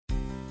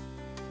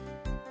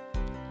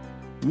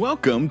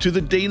Welcome to the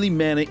Daily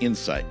Manna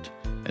Insight,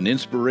 an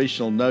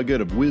inspirational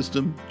nugget of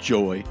wisdom,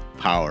 joy,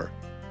 power,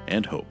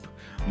 and hope.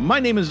 My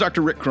name is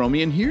Dr. Rick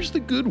Cromie, and here's the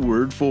good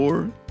word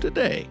for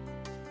today.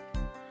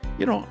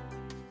 I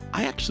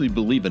actually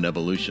believe in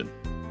evolution,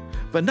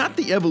 but not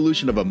the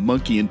evolution of a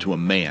monkey into a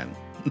man.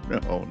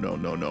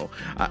 No.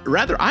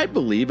 Rather, I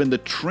believe in the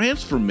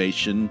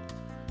transformation,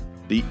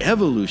 the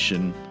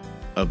evolution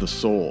of the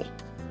soul.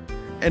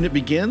 And it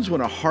begins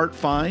when a heart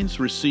finds,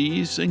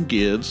 receives, and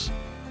gives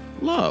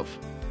love.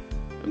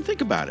 And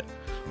think about it.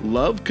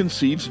 Love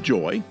conceives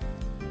joy.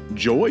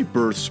 Joy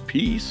births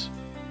peace.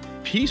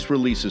 Peace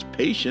releases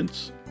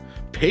patience.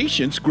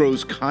 Patience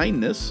grows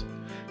kindness.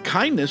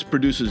 Kindness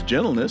produces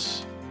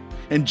gentleness.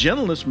 And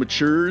gentleness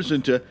matures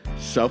into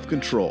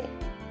self-control,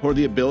 or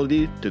the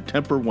ability to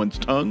temper one's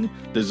tongue,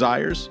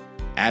 desires,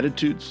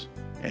 attitudes,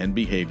 and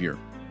behavior.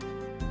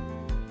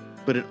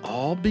 But it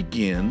all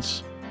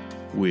begins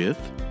with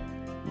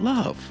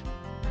love.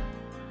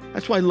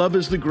 That's why love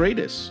is the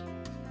greatest.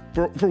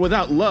 For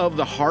without love,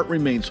 the heart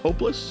remains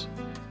hopeless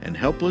and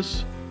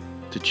helpless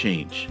to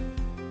change.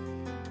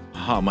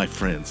 My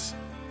friends,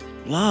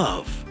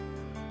 love,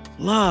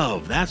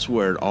 that's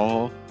where it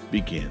all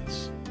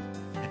begins.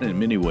 And in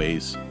many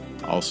ways,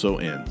 also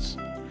ends.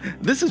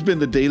 This has been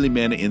the Daily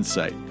Manna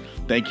Insight.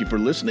 Thank you for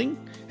listening,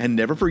 and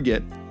never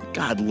forget,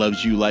 God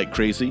loves you like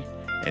crazy,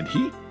 and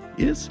He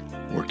is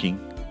working.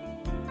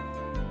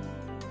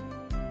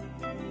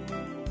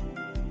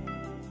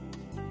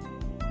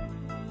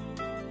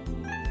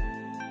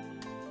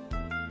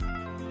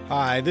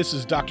 Hi, this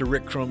is Dr.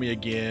 Rick Cromie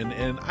again,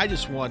 and I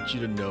just want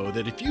you to know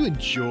that if you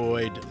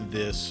enjoyed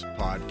this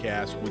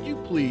podcast, would you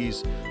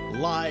please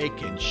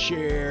like and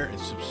share and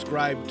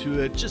subscribe to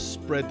it? Just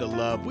spread the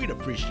love. We'd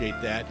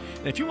appreciate that.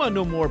 And if you want to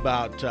know more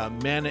about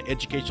Manna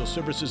Educational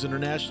Services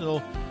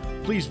International,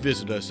 please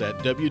visit us at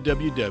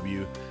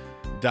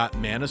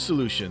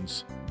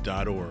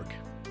www.mannasolutions.org.